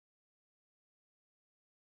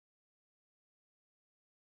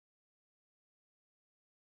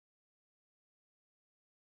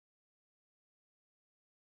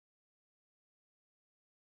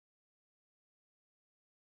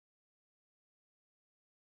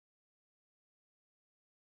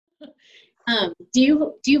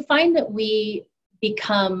Do you find that we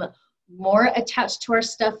become more attached to our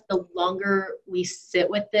stuff the longer we sit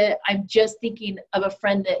with it? I'm just thinking of a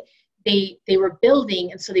friend that they were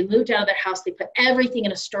building, and so they moved out of their house. They put everything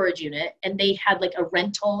in a storage unit, and they had like a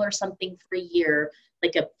rental or something for a year,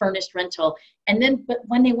 like a furnished rental. And then, but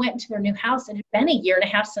when they went into their new house, it had been a year and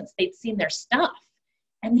a half since they'd seen their stuff,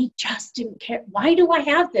 and they just didn't care. Why do I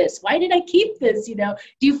have this? Why did I keep this? Do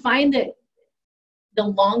you find that the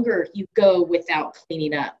longer you go without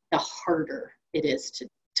cleaning up, the harder it is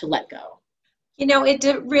to let go?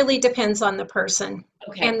 It really depends on the person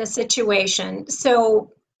Okay. and the situation.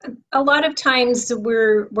 So a lot of times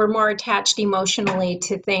we're more attached emotionally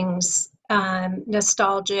to things,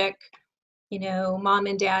 nostalgic, mom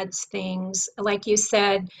and dad's things. Like you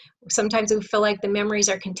said, sometimes we feel like the memories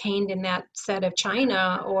are contained in that set of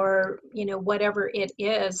china or, whatever it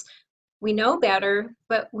is. We know better,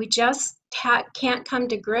 but we just can't come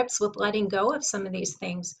to grips with letting go of some of these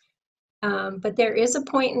things. But there is a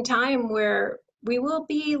point in time where we will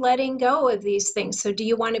be letting go of these things. So do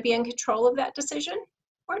you want to be in control of that decision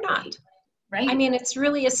or not? Right. I mean, it's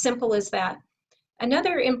really as simple as that.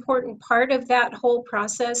 Another important part of that whole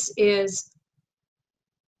process is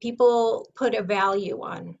people put a value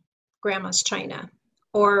on grandma's china,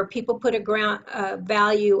 or people put a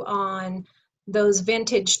value on those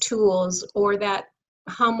vintage tools or that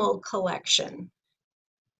Hummel collection.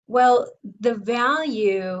 Well, the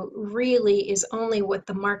value really is only what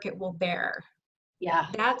the market will bear. Yeah.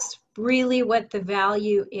 That's really what the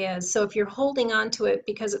value is. So if you're holding on to it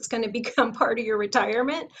because it's going to become part of your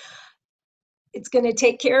retirement, it's going to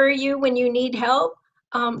take care of you when you need help,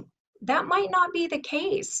 that might not be the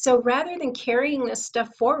case. So rather than carrying this stuff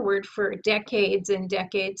forward for decades and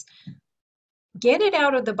decades, get it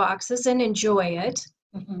out of the boxes and enjoy it.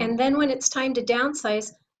 Mm-hmm. And then when it's time to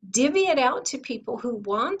downsize, divvy it out to people who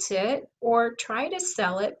want it or try to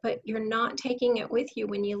sell it, but you're not taking it with you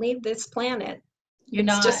when you leave this planet.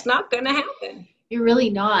 It's just not going to happen. You're really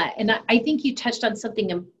not. And I think you touched on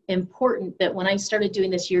something important that when I started doing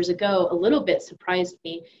this years ago, a little bit surprised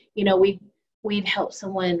me. We'd help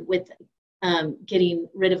someone with getting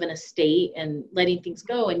rid of an estate and letting things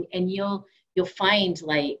go. And you'll find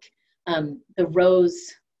like the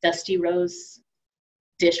Dusty Rose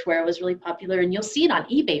dishware was really popular, and you'll see it on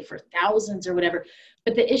eBay for thousands or whatever.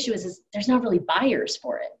 But the issue is there's not really buyers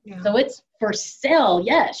for it. Yeah. So it's for sale.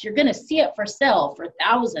 Yes, you're going to see it for sale for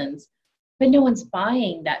thousands, but no one's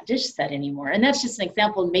buying that dish set anymore. And that's just an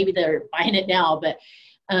example. Maybe they're buying it now, but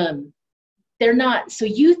they're not. So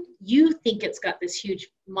you think it's got this huge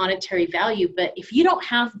monetary value, but if you don't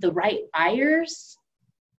have the right buyers,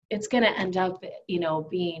 it's going to end up,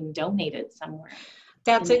 being donated somewhere.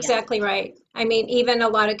 That's exactly right. I mean, even a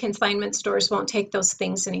lot of consignment stores won't take those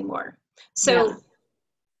things anymore. So yeah.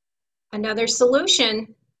 Another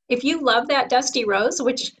solution, if you love that Dusty Rose,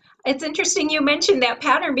 which it's interesting you mentioned that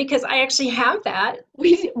pattern because I actually have that.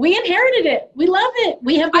 We inherited it. We love it.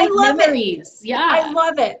 We have memories. It. Yeah. I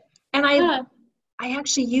love it. And I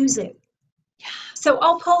actually use it. Yeah. So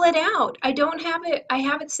I'll pull it out. I don't have it. I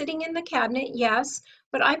have it sitting in the cabinet, yes,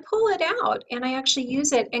 but I pull it out and I actually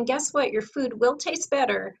use it. And guess what? Your food will taste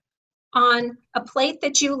better on a plate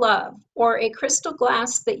that you love, or a crystal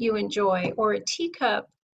glass that you enjoy, or a teacup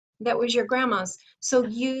that was your grandma's. So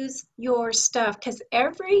use your stuff, because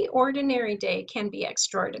every ordinary day can be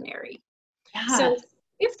extraordinary. Yeah. So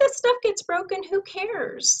if the stuff gets broken, who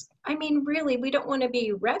cares? I mean, really, we don't want to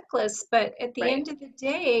be reckless, but at the end of the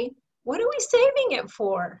day, what are we saving it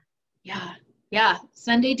for? Yeah. Yeah.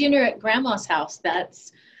 Sunday dinner at grandma's house.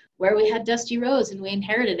 That's where we had Dusty Rose and we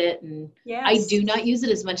inherited it. And yes. I do not use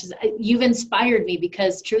it as much as you've inspired me,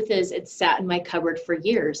 because truth is it's sat in my cupboard for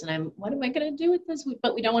years and what am I going to do with this?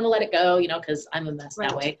 But we don't want to let it go, because I'm a mess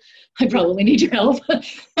that way. I probably need your help.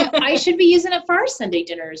 I should be using it for our Sunday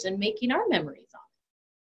dinners and making our memories on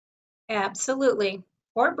it. Absolutely.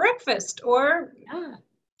 Or breakfast or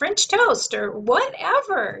French toast or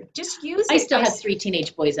whatever. Just use it. I still have 3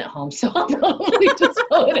 teenage boys at home, so I'll probably just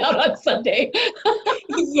pull it out on Sunday.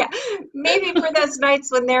 Yeah, maybe for those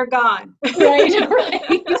nights when they're gone. Right.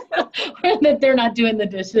 And that they're not doing the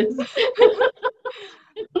dishes.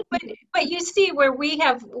 But you see where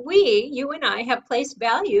you and I have placed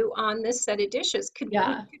value on this set of dishes. Could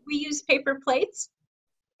we use paper plates?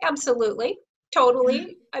 Absolutely.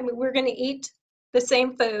 Totally. I mean, we're going to eat the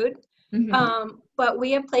same food. Mm-hmm. But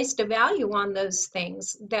we have placed a value on those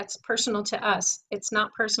things that's personal to us. It's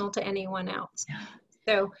not personal to anyone else.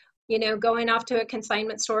 So, going off to a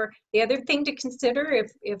consignment store, the other thing to consider,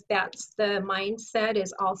 if that's the mindset,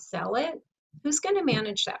 is I'll sell it. Who's going to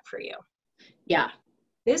manage that for you? Yeah.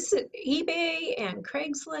 This eBay and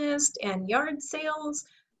Craigslist and yard sales,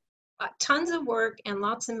 tons of work and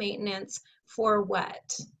lots of maintenance for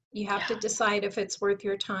what? You have to decide if it's worth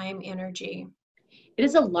your time, energy. It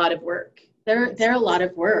is a lot of work. They're a lot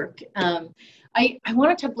of work. I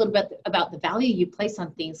want to talk a little bit about the value you place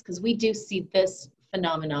on things, because we do see this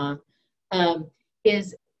phenomena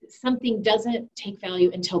is something doesn't take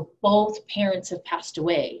value until both parents have passed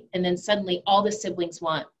away. And then suddenly all the siblings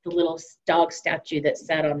want the little dog statue that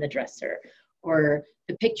sat on the dresser, or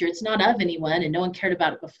the picture. It's not of anyone and no one cared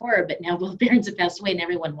about it before, but now both parents have passed away and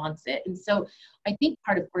everyone wants it. And so I think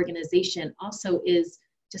part of organization also is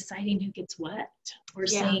deciding who gets what. We're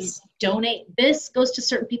saying donate, this goes to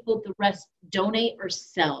certain people, the rest donate or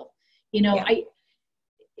sell. You know,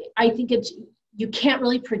 I think you can't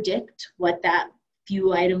really predict what that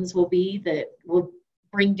few items will be that will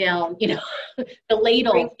bring down, you know, the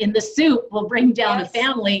ladle in the soup will bring down a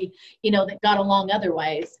family, you know, that got along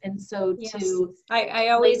otherwise. And so I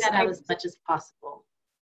always lay that out as much as possible.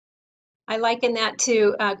 I liken that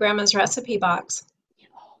to grandma's recipe box.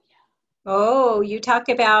 Oh, you talk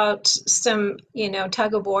about some, you know,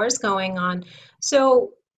 tug of wars going on.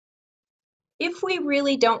 So if we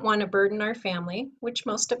really don't want to burden our family, which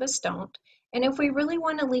most of us don't, and if we really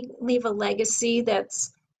want to leave a legacy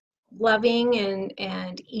that's loving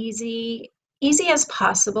and easy as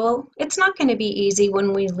possible, it's not going to be easy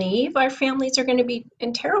when we leave. Our families are going to be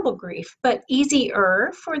in terrible grief, but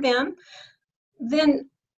easier for them. Then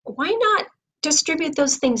why not distribute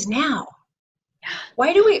those things now?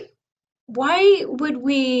 Why would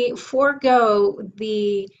we forego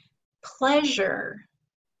the pleasure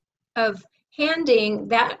of handing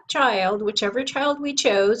that child, whichever child we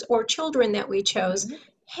chose or children that we chose,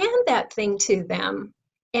 hand that thing to them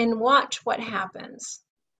and watch what happens?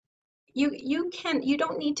 You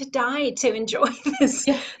don't need to die to enjoy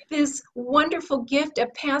this wonderful gift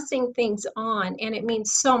of passing things on, and it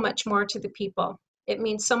means so much more to the people. It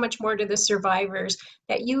means so much more to the survivors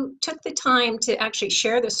that you took the time to actually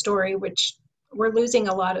share the story, which we're losing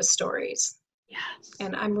a lot of stories. Yes.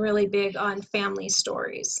 And I'm really big on family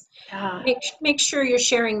stories. Yeah. Make sure you're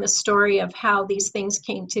sharing the story of how these things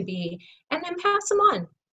came to be, and then pass them on.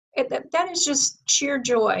 That is just sheer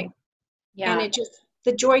joy. Yeah. And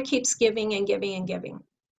the joy keeps giving and giving and giving.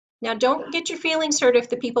 Now, don't get your feelings hurt if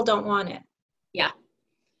the people don't want it. Yeah.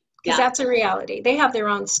 Because that's a reality. They have their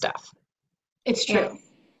own stuff. It's true.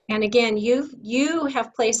 And again, you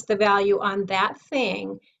have placed the value on that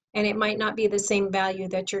thing, and it might not be the same value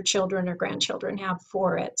that your children or grandchildren have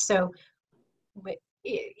for it. So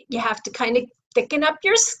you have to kind of thicken up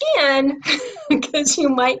your skin because you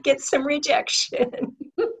might get some rejection.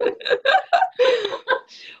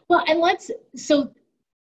 Well, and so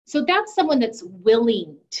that's someone that's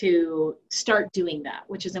willing to start doing that,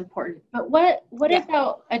 which is important. But what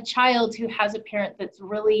about a child who has a parent that's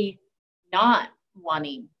really not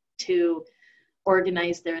wanting to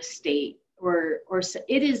organize their estate, or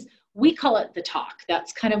it is, we call it the talk.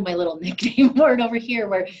 That's kind of my little nickname word over here,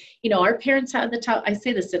 where, you know, our parents had the talk. I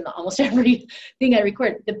say this in almost every thing I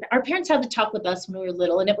record. Our parents had the talk with us when we were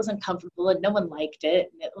little, and it was uncomfortable and no one liked it.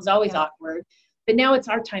 And it was always awkward. But now it's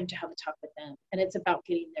our time to have a talk with them. And it's about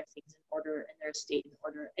getting their things in order and their estate in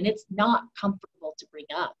order. And it's not comfortable to bring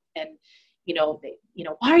up. And, you know,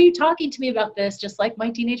 why are you talking to me about this? Just like my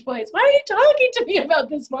teenage boys, why are you talking to me about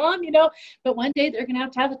this, Mom? You know, but one day they're going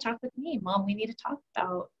to have a talk with me. Mom, we need to talk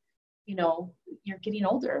about, you know, you're getting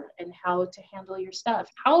older and how to handle your stuff.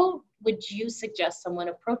 How would you suggest someone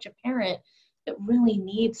approach a parent that really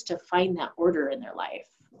needs to find that order in their life?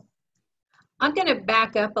 I'm going to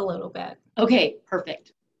back up a little bit. Okay,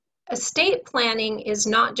 perfect. Estate planning is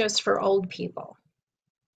not just for old people.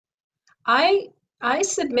 I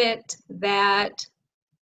submit that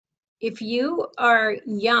if you are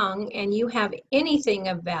young and you have anything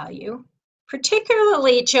of value,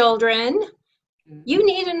 particularly children, you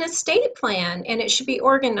need an estate plan, and it should be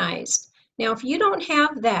organized. Now, if you don't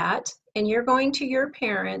have that and you're going to your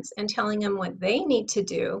parents and telling them what they need to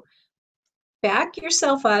do, back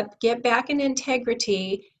yourself up, get back in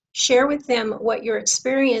integrity, share with them what your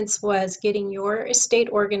experience was getting your estate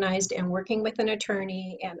organized and working with an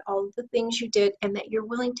attorney and all the things you did, and that you're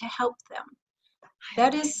willing to help them.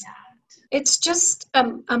 It's just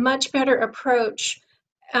a much better approach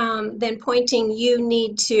than pointing, you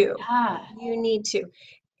need to.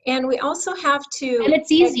 And we also have to. And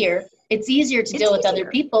it's easier. It's easier to deal with other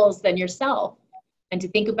people's than yourself, and to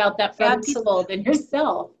think about that for other people than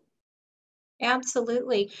yourself.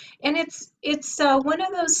 Absolutely. And it's one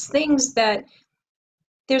of those things that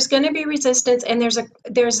there's going to be resistance, and there's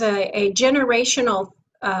a generational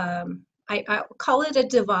I call it a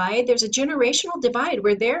divide. There's a generational divide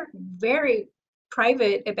where they're very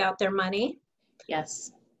private about their money.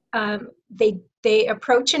 Yes. They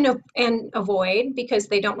approach and avoid because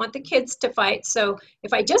they don't want the kids to fight. So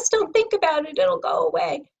if I just don't think about it, it'll go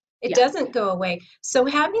away. It doesn't go away. So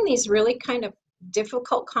having these really kind of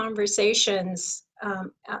difficult conversations,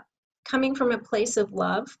 coming from a place of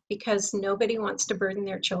love, because nobody wants to burden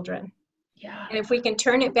their children. Yeah. And if we can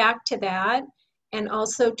turn it back to that, and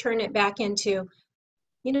also turn it back into,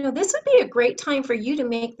 this would be a great time for you to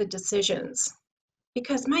make the decisions.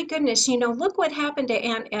 Because my goodness, look what happened to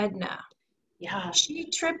Aunt Edna. Yeah. She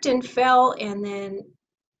tripped and fell, and then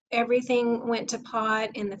everything went to pot,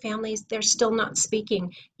 and the families, they're still not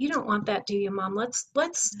speaking. You don't want that, do you, Mom?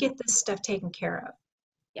 Let's get this stuff taken care of.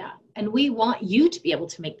 Yeah. And we want you to be able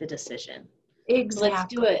to make the decision. Exactly. So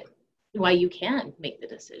let's do it while you can make the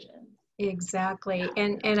decision. Exactly.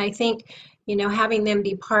 And I think, having them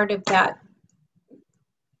be part of that,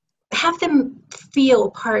 have them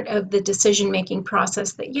feel part of the decision-making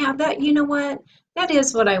process that, that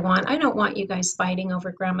is what I want. I don't want you guys fighting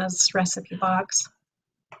over grandma's recipe box.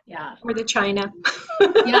 Yeah. Or the china.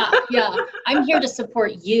 Yeah. I'm here to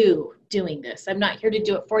support you doing this. I'm not here to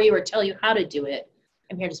do it for you or tell you how to do it.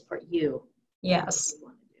 I'm here to support you. Yes.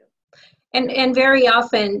 And very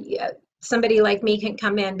often somebody like me can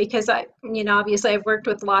come in because obviously I've worked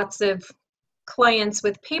with lots of clients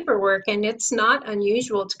with paperwork, and it's not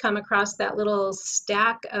unusual to come across that little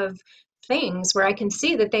stack of things where I can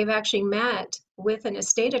see that they've actually met with an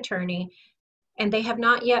estate attorney and they have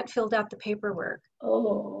not yet filled out the paperwork.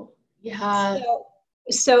 Oh, yeah.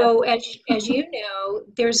 So as you know,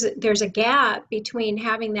 there's a gap between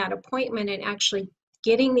having that appointment and actually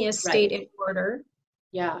getting the estate in order.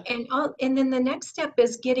 Yeah. And then the next step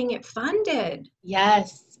is getting it funded.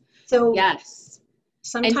 Yes. So yes.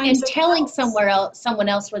 Sometimes and telling someone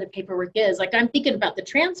else where the paperwork is. Like I'm thinking about the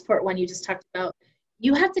transport one you just talked about.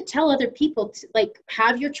 You have to tell other people to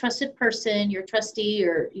have your trusted person, your trustee,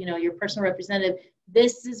 or your personal representative.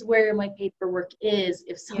 This is where my paperwork is.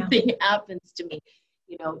 If something happens to me,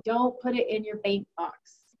 don't put it in your bank box.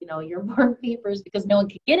 Your more papers, because no one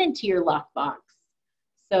can get into your lockbox.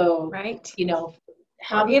 So right.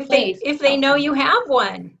 If they know you have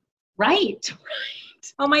one. Right.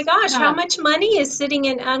 Oh my gosh, how much money is sitting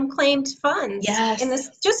in unclaimed funds? Yes.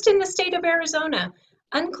 Just in the state of Arizona.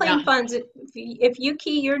 Unclaimed funds, if you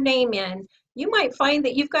key your name in, you might find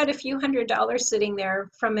that you've got a few $100s sitting there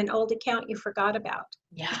from an old account you forgot about.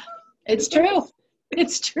 Yeah, it's true.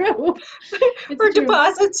 It's true.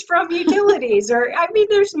 Deposits from utilities,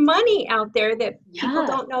 there's money out there that people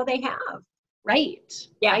don't know they have. Right.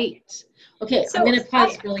 Yeah. Right. Okay, so I'm going to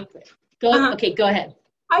pause really quick. Okay, go ahead.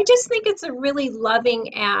 I just think it's a really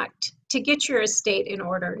loving act to get your estate in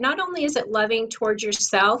order. Not only is it loving towards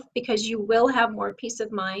yourself, because you will have more peace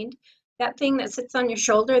of mind, that thing that sits on your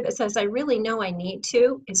shoulder that says, I really know I need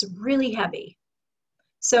to, is really heavy.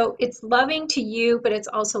 So it's loving to you, but it's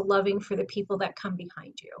also loving for the people that come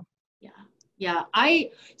behind you. Yeah.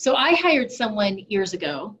 I hired someone years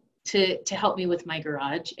ago to help me with my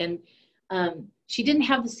garage, and she didn't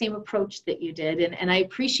have the same approach that you did. And I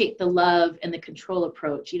appreciate the love and the control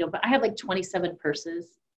approach, but I have 27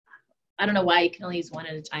 purses. I don't know why you can only use one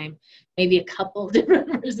at a time, maybe a couple of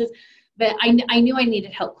different purses, but I knew I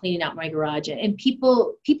needed help cleaning out my garage. And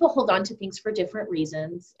people hold on to things for different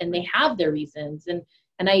reasons, and they have their reasons. And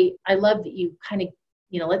I love that you kind of,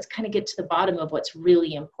 let's kind of get to the bottom of what's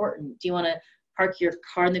really important. Do you want to park your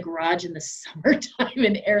car in the garage in the summertime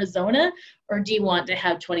in Arizona, or do you want to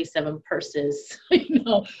have 27 purses?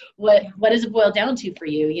 What does it boil down to for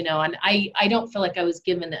you? And I don't feel like I was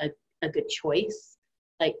given a good choice.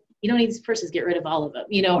 You don't need these purses, get rid of all of them,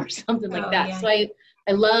 or something like that. Yeah. So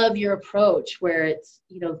I love your approach where it's,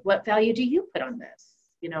 what value do you put on this?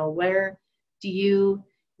 Where do you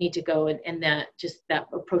need to go? And that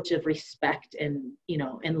approach of respect and,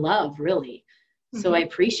 and love, really. So mm-hmm. I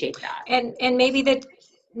appreciate that. And maybe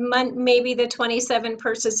the 27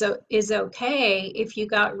 purses is okay if you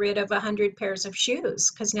got rid of 100 pairs of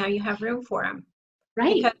shoes, because now you have room for them.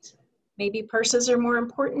 Right. Because maybe purses are more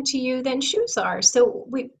important to you than shoes are. So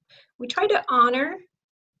we try to honor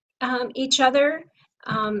each other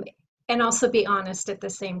and also be honest at the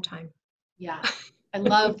same time. Yeah, I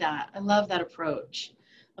love that. I love that approach.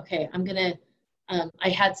 Okay, I'm gonna. I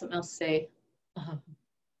had something else to say.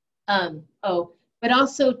 But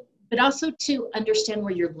also to understand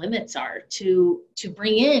where your limits are. To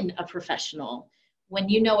bring in a professional when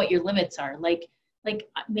you know what your limits are. Like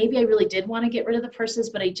maybe I really did want to get rid of the purses,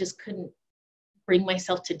 but I just couldn't bring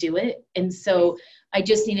myself to do it. And so I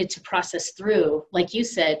just needed to process through, like you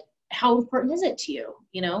said, how important is it to you?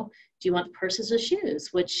 Do you want purses or shoes?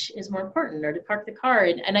 Which is more important? Or to park the car?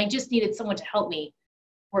 And I just needed someone to help me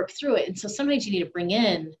work through it. And so sometimes you need to bring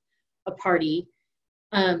in a party,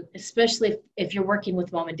 especially if you're working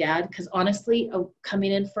with mom and dad, because honestly,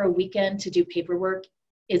 coming in for a weekend to do paperwork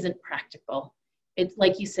isn't practical. It's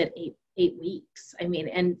like you said, eight weeks. I mean,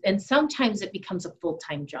 and sometimes it becomes a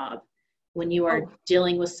full-time job when you are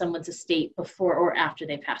dealing with someone's estate before or after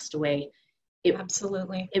they passed away.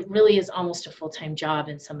 Absolutely. It really is almost a full-time job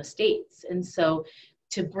in some estates. And so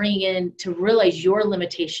to realize your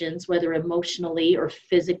limitations, whether emotionally or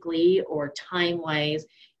physically or time-wise,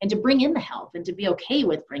 and to bring in the help and to be okay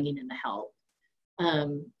with bringing in the help,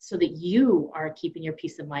 so that you are keeping your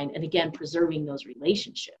peace of mind and, again, preserving those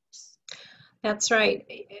relationships. That's right.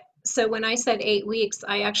 So when I said 8 weeks,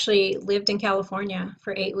 I actually lived in California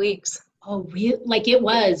for 8 weeks. Oh, really? Like you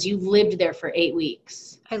lived there for 8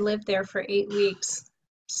 weeks. I lived there for 8 weeks,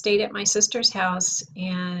 stayed at my sister's house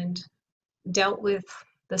and dealt with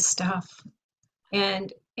the stuff.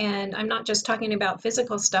 And I'm not just talking about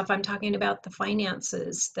physical stuff, I'm talking about the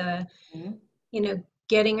finances,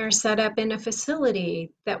 getting her set up in a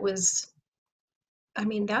facility that was, I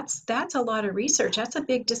mean, that's a lot of research. That's a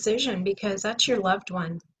big decision because that's your loved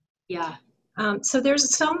one. Yeah. So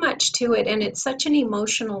there's so much to it, and it's such an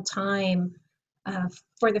emotional time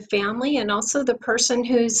for the family and also the person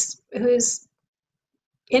who's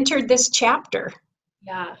entered this chapter.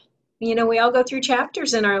 Yeah. We all go through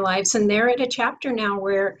chapters in our lives, and they're at a chapter now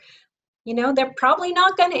where, they're probably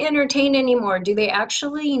not going to entertain anymore. Do they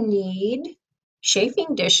actually need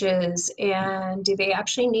chafing dishes? And do they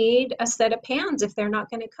actually need a set of pans if they're not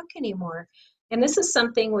going to cook anymore? And this is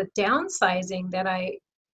something with downsizing that I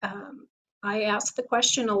ask the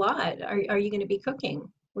question a lot. Are you going to be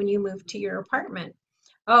cooking when you move to your apartment?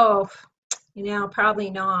 Oh, probably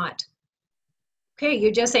not. Okay,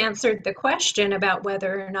 you just answered the question about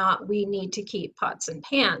whether or not we need to keep pots and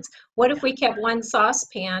pans. What if we kept one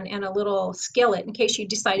saucepan and a little skillet in case you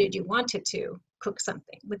decided you wanted to cook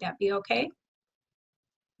something? Would that be okay?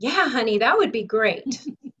 Yeah, honey, that would be great.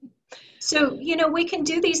 So, we can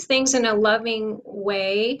do these things in a loving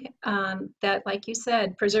way that, like you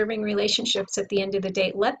said, preserving relationships at the end of the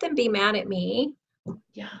day. Let them be mad at me.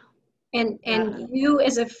 Yeah. And you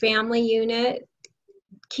as a family unit,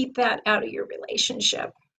 keep that out of your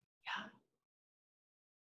relationship.